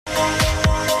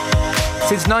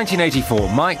Since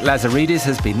 1984, Mike Lazaridis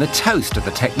has been the toast of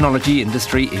the technology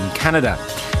industry in Canada.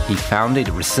 He founded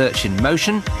Research in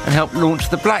Motion and helped launch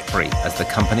the BlackBerry as the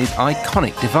company's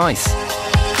iconic device.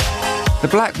 The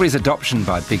BlackBerry's adoption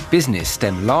by big business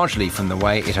stemmed largely from the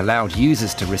way it allowed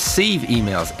users to receive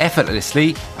emails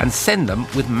effortlessly and send them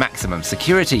with maximum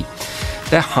security.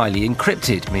 They're highly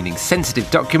encrypted, meaning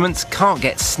sensitive documents can't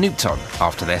get snooped on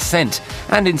after they're sent.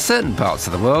 And in certain parts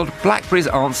of the world, BlackBerry's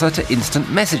answer to instant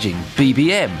messaging,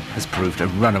 BBM, has proved a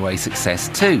runaway success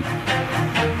too.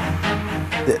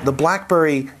 The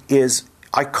BlackBerry is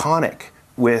iconic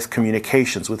with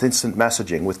communications, with instant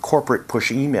messaging, with corporate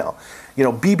push email.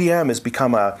 BBM has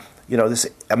become this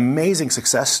amazing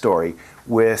success story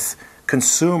with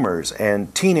consumers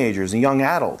and teenagers and young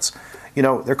adults.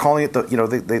 They're calling it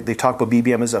they talk about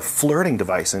BBM as a flirting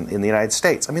device in the United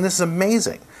States. I mean, this is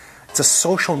amazing. It's a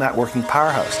social networking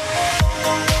powerhouse.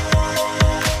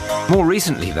 More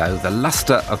recently, though, the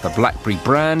luster of the BlackBerry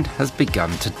brand has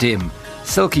begun to dim.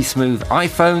 Silky smooth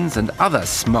iPhones and other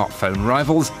smartphone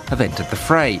rivals have entered the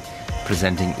fray,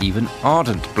 presenting even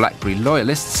ardent BlackBerry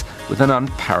loyalists with an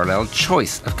unparalleled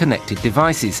choice of connected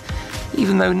devices,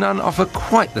 even though none offer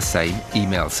quite the same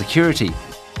email security.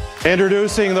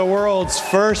 Introducing the world's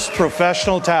first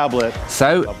professional tablet.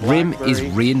 So, RIM is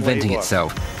reinventing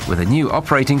itself with a new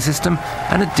operating system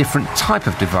and a different type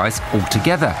of device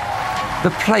altogether. The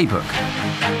Playbook,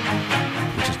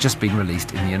 which has just been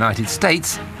released in the United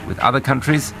States, with other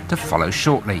countries to follow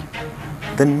shortly.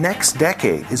 The next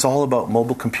decade is all about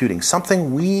mobile computing,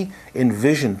 something we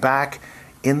envisioned back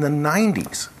in the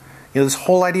 90s. This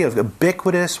whole idea of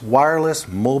ubiquitous, wireless,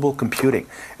 mobile computing.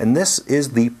 And this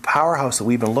is the powerhouse that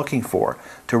we've been looking for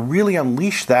to really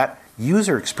unleash that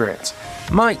user experience.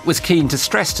 Mike was keen to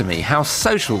stress to me how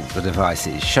social the device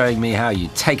is, showing me how you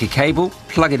take a cable,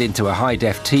 plug it into a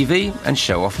high-def TV and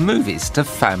show off movies to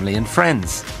family and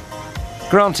friends.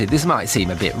 Granted, this might seem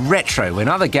a bit retro when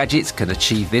other gadgets can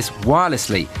achieve this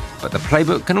wirelessly, but the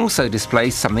Playbook can also display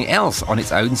something else on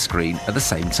its own screen at the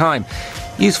same time,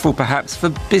 useful perhaps for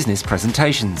business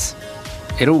presentations.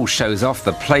 It all shows off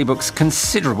the Playbook's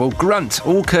considerable grunt,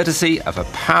 all courtesy of a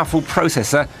powerful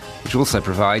processor, which also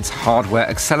provides hardware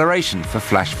acceleration for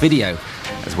flash video,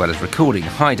 as well as recording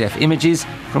high-def images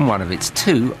from one of its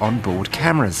 2 onboard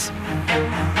cameras.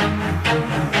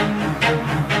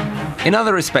 In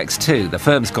other respects too, the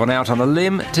firm's gone out on a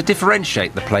limb to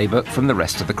differentiate the Playbook from the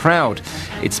rest of the crowd.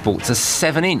 It sports a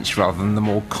 7-inch rather than the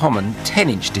more common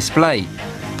 10-inch display.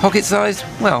 Pocket-sized?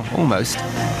 Well, almost.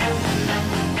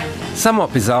 Somewhat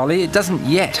bizarrely, it doesn't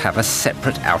yet have a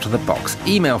separate out-of-the-box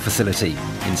email facility.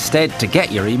 Instead, to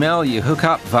get your email, you hook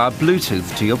up via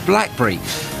Bluetooth to your BlackBerry,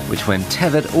 which when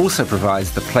tethered also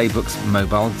provides the Playbook's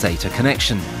mobile data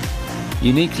connection.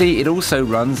 Uniquely, it also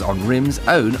runs on RIM's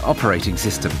own operating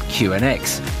system,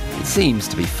 QNX. It seems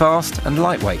to be fast and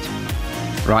lightweight.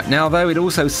 Right now, though, it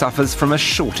also suffers from a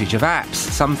shortage of apps,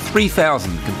 some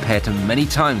 3,000 compared to many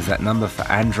times that number for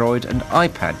Android and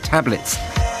iPad tablets.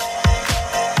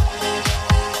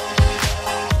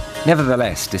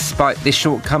 Nevertheless, despite this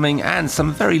shortcoming and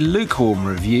some very lukewarm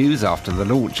reviews after the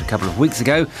launch a couple of weeks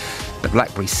ago, the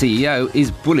BlackBerry CEO is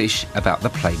bullish about the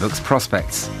Playbook's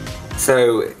prospects.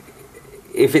 So,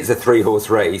 if it's a 3-horse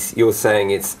race, you're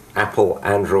saying it's Apple,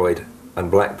 Android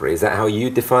and BlackBerry. Is that how you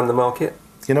define the market?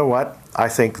 You know what? I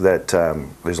think that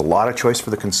there's a lot of choice for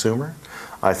the consumer.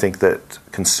 I think that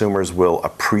consumers will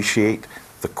appreciate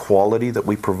the quality that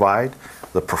we provide,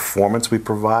 the performance we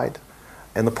provide,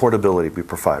 and the portability we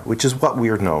provide, which is what we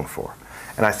are known for.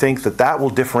 And I think that that will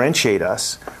differentiate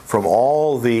us from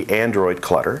all the Android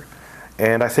clutter,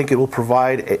 and I think it will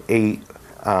provide an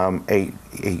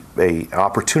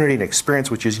opportunity and experience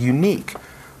which is unique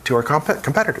to our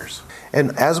competitors.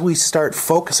 And as we start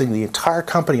focusing the entire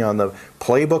company on the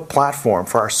Playbook platform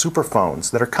for our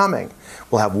superphones that are coming,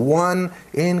 we'll have one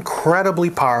incredibly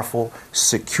powerful,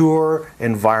 secure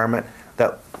environment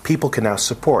that people can now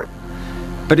support.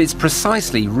 But it's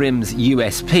precisely RIM's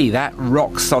USP, that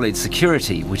rock-solid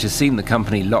security, which has seen the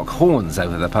company lock horns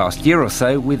over the past year or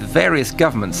so with various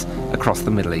governments across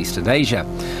the Middle East and Asia.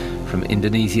 From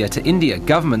Indonesia to India,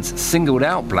 governments singled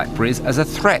out BlackBerries as a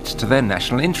threat to their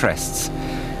national interests.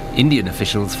 Indian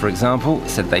officials, for example,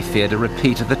 said they feared a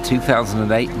repeat of the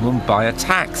 2008 Mumbai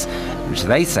attacks, which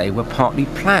they say were partly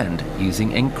planned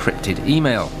using encrypted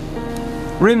email.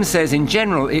 RIM says in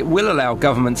general it will allow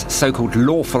governments so-called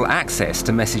lawful access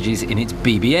to messages in its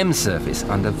BBM service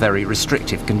under very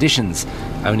restrictive conditions,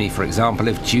 only, for example,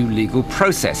 if due legal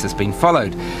process has been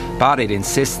followed. But it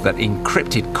insists that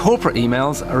encrypted corporate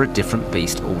emails are a different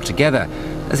beast altogether,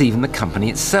 as even the company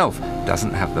itself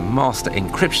doesn't have the master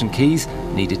encryption keys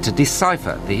needed to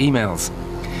decipher the emails.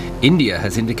 India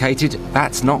has indicated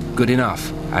that's not good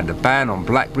enough, and a ban on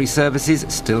BlackBerry services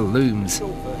still looms.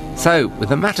 So, with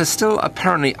the matter still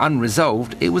apparently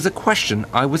unresolved, it was a question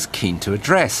I was keen to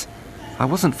address. I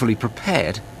wasn't fully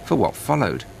prepared for what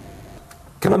followed.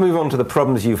 Can I move on to the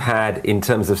problems you've had in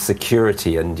terms of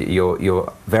security and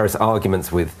your various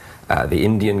arguments with the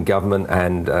Indian government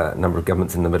and a number of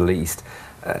governments in the Middle East?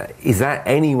 Is that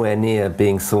anywhere near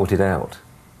being sorted out?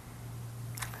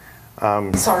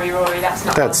 Sorry, Rory, that's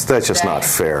not. That's just not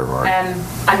fair, Rory.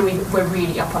 And we're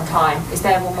really up on time. Is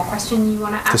there one more question you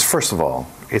want to ask? Because first of all,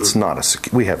 it's not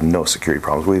we have no security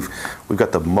problems. We've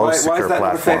got the most secure platform. Why is that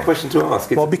not a fair question to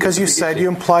ask? Well, because you said you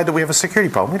implied that we have a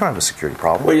security problem. We don't have a security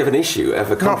problem. Well, you have an issue.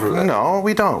 No,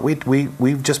 we don't.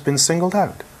 We've just been singled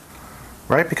out,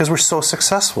 right? Because we're so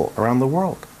successful around the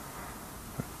world.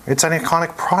 It's an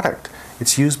iconic product.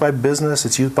 It's used by business,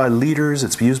 it's used by leaders,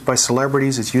 it's used by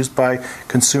celebrities, it's used by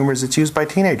consumers, it's used by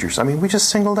teenagers. I mean, we just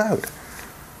singled out,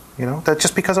 that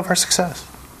just because of our success.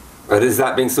 But is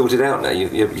that being sorted out now?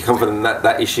 You're confident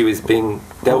that issue is being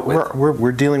dealt with?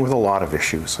 We're dealing with a lot of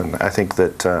issues, and I think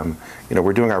that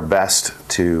we're doing our best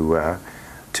to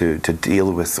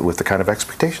deal with the kind of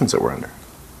expectations that we're under.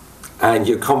 And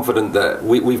you're confident that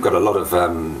we've got a lot of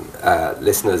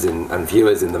listeners and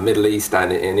viewers in the Middle East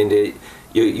and in India.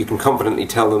 You can confidently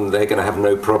tell them they're going to have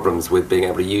no problems with being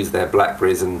able to use their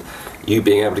BlackBerries, and you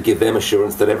being able to give them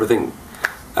assurance that everything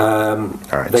all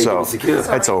right, so secure.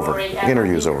 It's over. Rory, the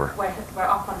interview's over. We're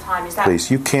up on time. Is that?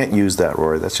 Please, you can't use that,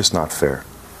 Rory. That's just not fair.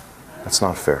 That's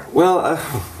not fair. Well,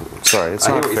 sorry, it's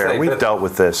not fair. We've dealt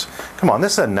with this. Come on,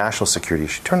 this is a national security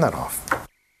issue. Turn that off.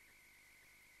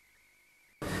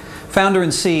 Founder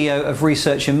and CEO of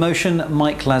Research in Motion,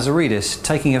 Mike Lazaridis,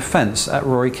 taking offence at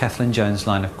Rory Cellan-Jones'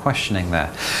 line of questioning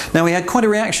there. Now, we had quite a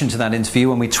reaction to that interview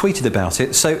when we tweeted about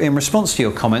it, so in response to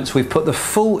your comments, we've put the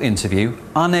full interview,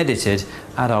 unedited,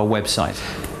 at our website.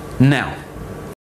 Now,